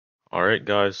Alright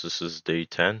guys, this is day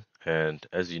 10, and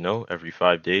as you know, every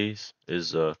 5 days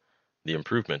is the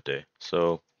improvement day.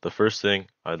 So the first thing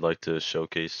I'd like to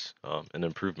showcase an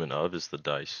improvement of is the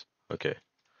dice. Okay,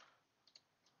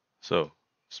 so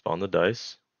spawn the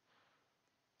dice.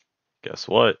 Guess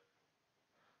what?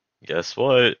 Guess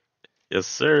what? Yes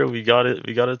sir, we got it.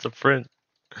 We got it to print.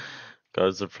 Got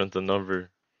it to print the number.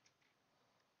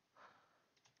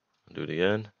 Do it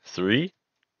again. 3?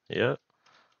 Yeah,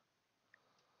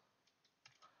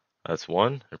 that's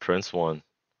 1. It prints 1.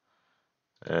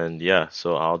 And yeah,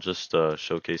 so I'll just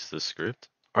showcase this script.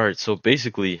 Alright, so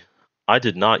basically, I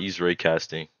did not use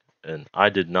raycasting, and I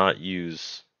did not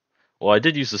use, well, I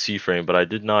did use the C-frame, but I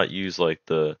did not use like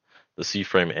the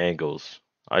C-frame angles.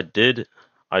 I did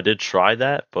try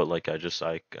that, but like I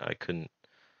couldn't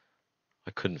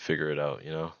figure it out,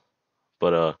 you know.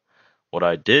 But what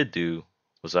I did do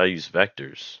was I used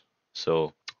vectors.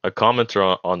 So a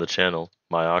commenter on the channel,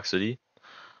 Myoxity,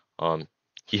 um,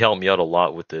 he helped me out a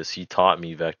lot with this. He taught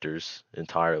me vectors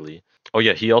entirely. Oh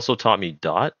yeah, he also taught me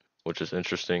dot, which is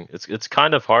interesting. It's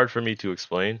kind of hard for me to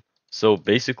explain. So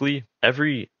basically,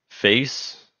 every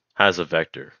face has a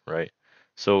vector, right?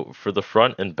 So for the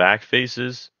front and back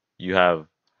faces, you have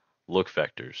look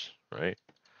vectors, right?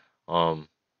 Um,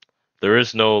 there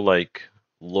is no like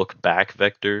look back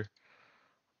vector,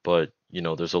 but you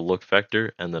know, there's a look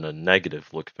vector and then a negative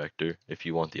look vector if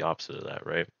you want the opposite of that,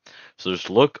 right? So there's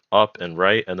look up and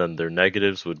right, and then their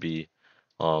negatives would be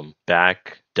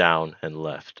back, down, and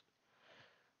left.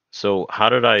 So how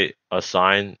did I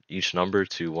assign each number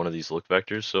to one of these look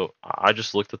vectors? So I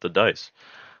just looked at the dice.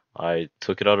 I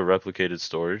took it out of replicated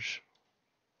storage,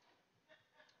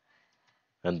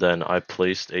 and then I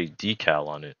placed a decal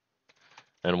on it.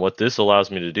 And what this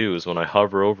allows me to do is when I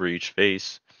hover over each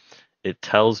face, it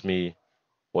tells me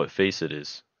what face it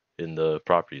is in the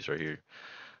properties right here.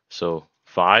 So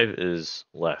 5 is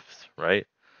left, right?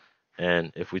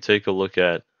 And if we take a look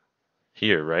at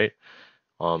here, right?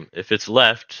 If it's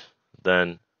left,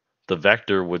 then the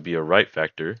vector would be a right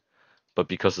vector, but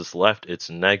because it's left, it's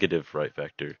negative right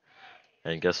vector.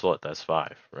 And guess what? That's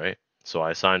 5, right? So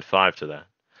I assigned 5 to that.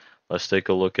 Let's take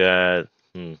a look at,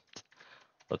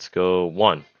 let's go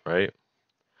 1, right?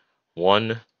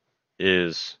 1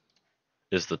 is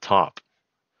the top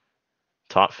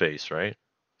face, right?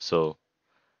 So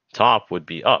top would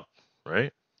be up,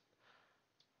 right?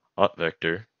 Up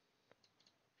vector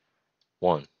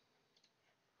 1,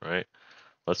 right?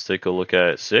 Let's take a look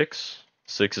at 6.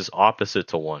 6 is opposite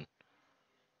to 1.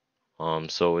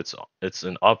 So it's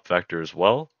an up vector as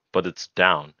well, but it's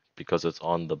down because it's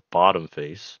on the bottom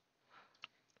face.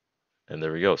 And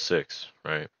there we go, 6,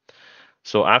 right?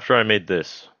 So after I made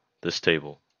this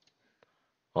table,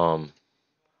 um,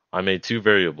 I made two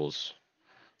variables.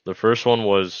 The first one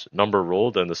was number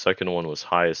rolled, and the second one was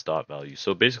highest dot value.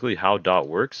 So basically, how dot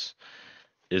works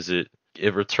is it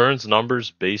returns numbers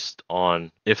based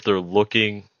on if they're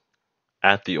looking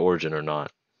at the origin or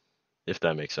not, if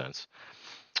that makes sense.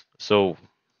 So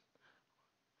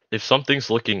if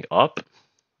something's looking up,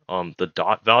 the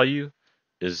dot value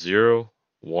is 0,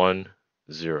 1,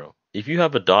 0. If you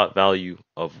have a dot value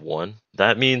of 1,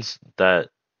 that means that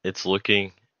it's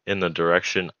looking in the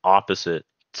direction opposite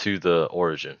to the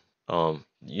origin.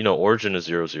 Origin is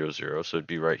 0, 0, 0, so it'd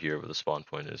be right here where the spawn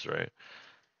point is, right?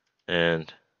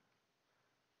 And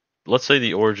let's say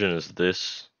the origin is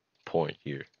this point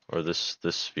here, or this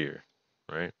sphere,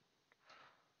 right?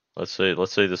 Let's say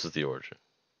this is the origin.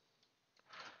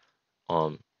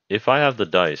 If I have the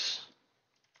dice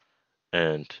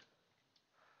and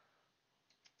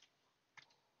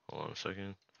hold on a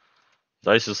second.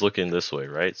 Dice is looking this way,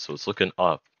 right? So it's looking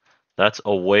up. That's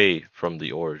away from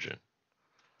the origin.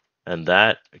 And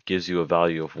that gives you a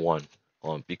value of 1.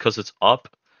 Because it's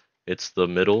up, it's the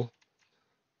middle.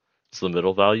 It's the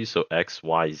middle value, so x,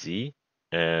 y, z.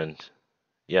 And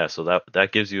yeah, so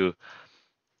that gives you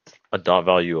a dot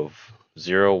value of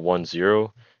 0, 1,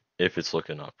 0 if it's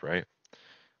looking up, right?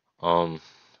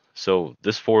 So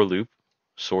this for loop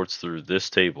sorts through this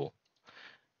table,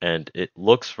 and it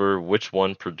looks for which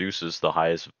one produces the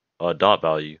highest dot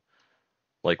value,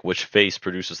 like which face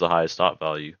produces the highest dot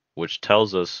value, which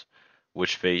tells us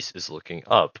which face is looking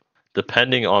up.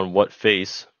 Depending on what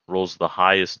face rolls the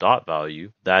highest dot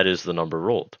value, that is the number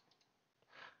rolled.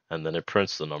 And then it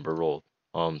prints the number rolled.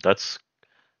 That's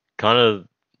kind of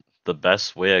the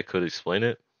best way I could explain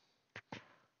it.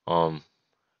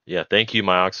 Yeah, thank you,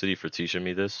 Myoxity, for teaching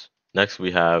me this. Next,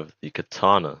 we have the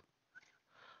Katana.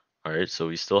 All right, so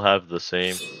we still have the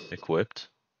same equipped,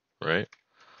 right?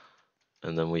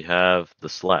 And then we have the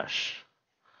slash.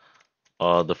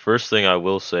 The first thing I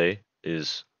will say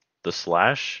is the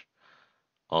slash.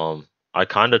 I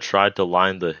kind of tried to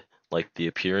line the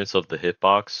appearance of the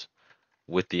hitbox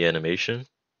with the animation.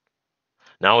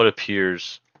 Now it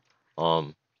appears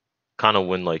kind of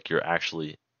when like you're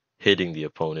actually hitting the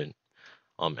opponent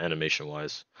animation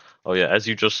wise. Oh yeah, as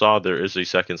you just saw, there is a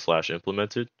second slash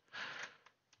implemented.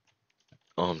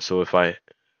 So if I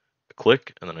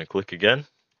click and then I click again,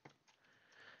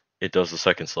 it does the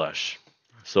second slash.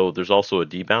 So there's also a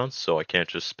debounce, so I can't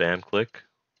just spam click.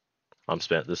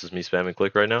 This is me spamming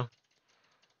click right now.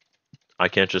 I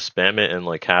can't just spam it and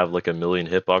like have like a million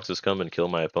hitboxes come and kill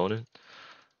my opponent.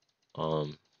 So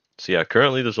yeah,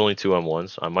 currently there's only 2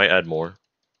 M1s. I might add more,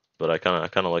 but I kind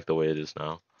of like the way it is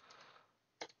now.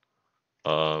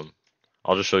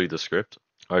 I'll just show you the script.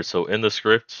 All right, so in the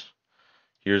script,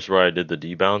 here's where I did the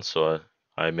debounce. So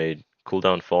I made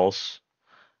cooldown false,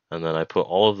 and then I put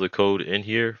all of the code in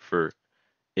here for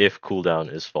if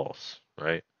cooldown is false,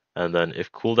 right? And then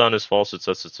if cooldown is false, it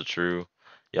says it's a true,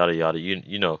 yada yada.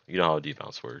 You know how a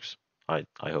debounce works. I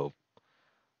hope.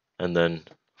 And then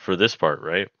for this part,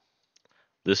 right?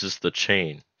 This is the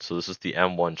chain. So this is the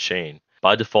M1 chain.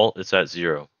 By default, it's at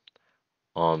 0.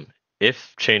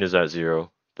 If chain is at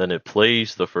 0, then it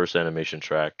plays the first animation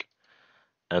track,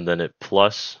 and then it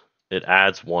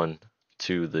adds 1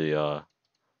 to the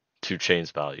to chain's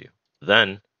value.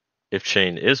 Then, if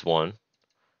chain is 1,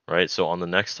 right? So on the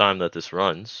next time that this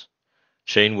runs,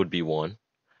 chain would be 1,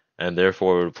 and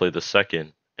therefore it would play the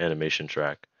second animation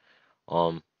track.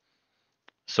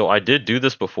 So I did do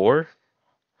this before,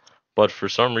 but for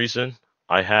some reason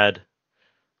I had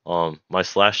my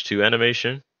 /2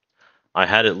 animation, I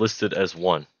had it listed as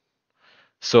 1.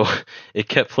 So it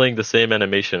kept playing the same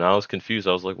animation. I was confused.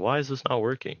 I was like, why is this not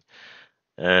working?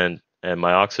 And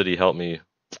my Oxity helped me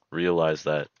realize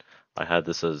that I had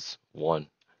this as 1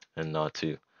 and not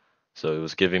 2. So it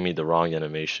was giving me the wrong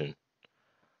animation.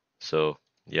 So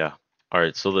yeah.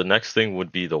 Alright, so the next thing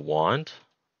would be the wand.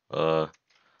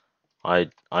 I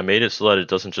made it so that it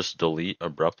doesn't just delete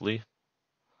abruptly.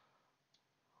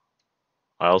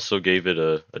 I also gave it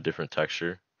a different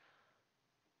texture.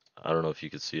 I don't know if you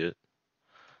could see it.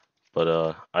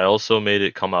 But I also made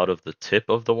it come out of the tip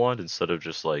of the wand instead of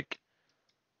just like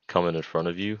coming in front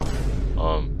of you.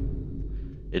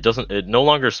 It no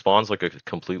longer spawns like a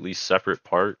completely separate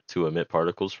part to emit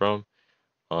particles from.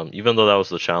 Even though that was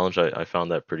the challenge, I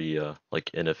found that pretty like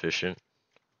inefficient.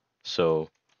 So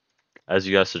as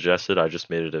you guys suggested, I just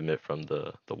made it emit from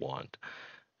the wand.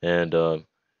 And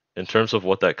in terms of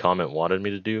what that comment wanted me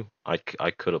to do, I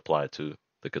could apply it to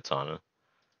the katana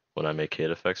when I make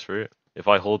hit effects for it. If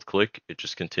I hold click, it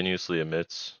just continuously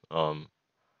emits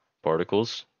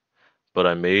particles. But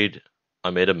I made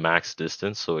a max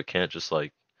distance so it can't just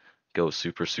like go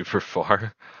super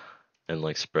far and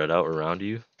like spread out around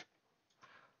you.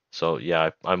 So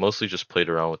yeah, I mostly just played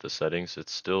around with the settings.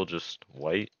 It's still just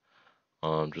white,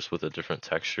 just with a different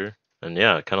texture. And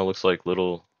yeah, it kind of looks like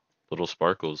little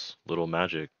sparkles, little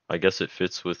magic. I guess it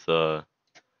fits with the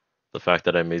fact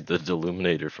that I made the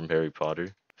Deluminator from Harry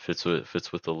Potter. Fits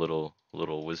with the little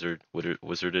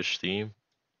wizardish theme,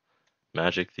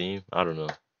 magic theme. I don't know.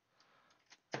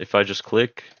 If I just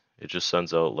click, it just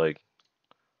sends out like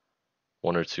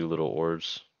 1 or 2 little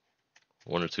orbs,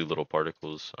 1 or 2 little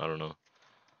particles. I don't know,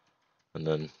 and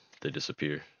then they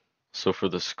disappear. So for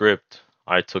the script,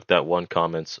 I took that one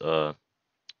comment's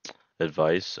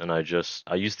advice and I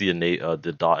used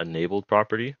the dot enabled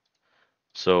property.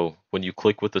 So when you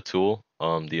click with the tool,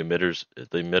 the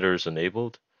emitter is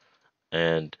enabled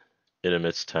and it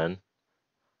emits 10.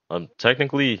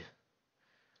 Technically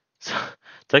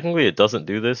technically it doesn't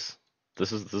do this.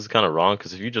 This is kind of wrong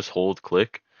because if you just hold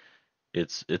click,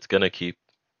 it's gonna keep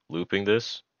looping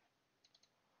this.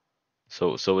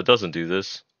 So it doesn't do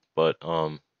this, but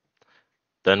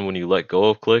then when you let go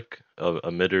of click,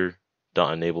 emitter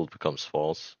dot enabled becomes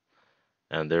false,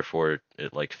 and therefore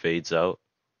it like fades out,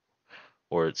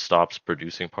 or it stops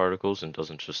producing particles and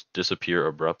doesn't just disappear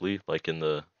abruptly like in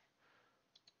the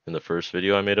first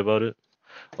video I made about it.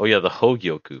 Oh yeah, the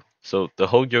Hogyoku. So the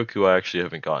Hogyoku I actually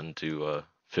haven't gotten to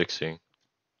fixing.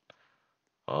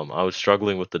 I was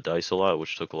struggling with the dice a lot,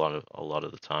 which took a lot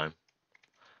of the time.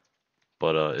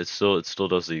 But it still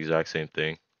does the exact same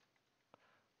thing.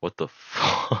 What the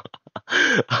fuck?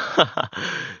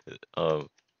 um,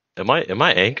 am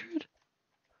I anchored?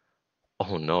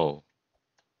 Oh no.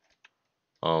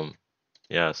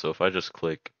 Yeah. So if I just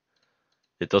click,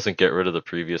 it doesn't get rid of the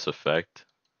previous effect,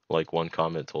 like one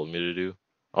comment told me to do.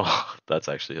 Oh, that's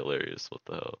actually hilarious. What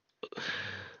the hell?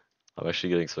 I'm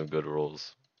actually getting some good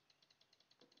rolls.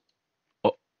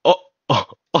 Oh, oh, oh,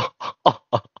 oh, oh,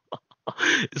 oh.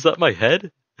 Is that my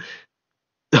head?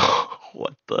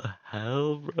 What the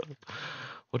hell, bro?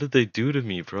 What did they do to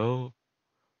me, bro?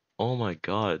 Oh my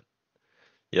god.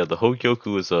 Yeah, the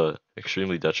Hogyoku is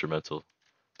extremely detrimental.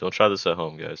 Don't try this at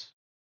home, guys.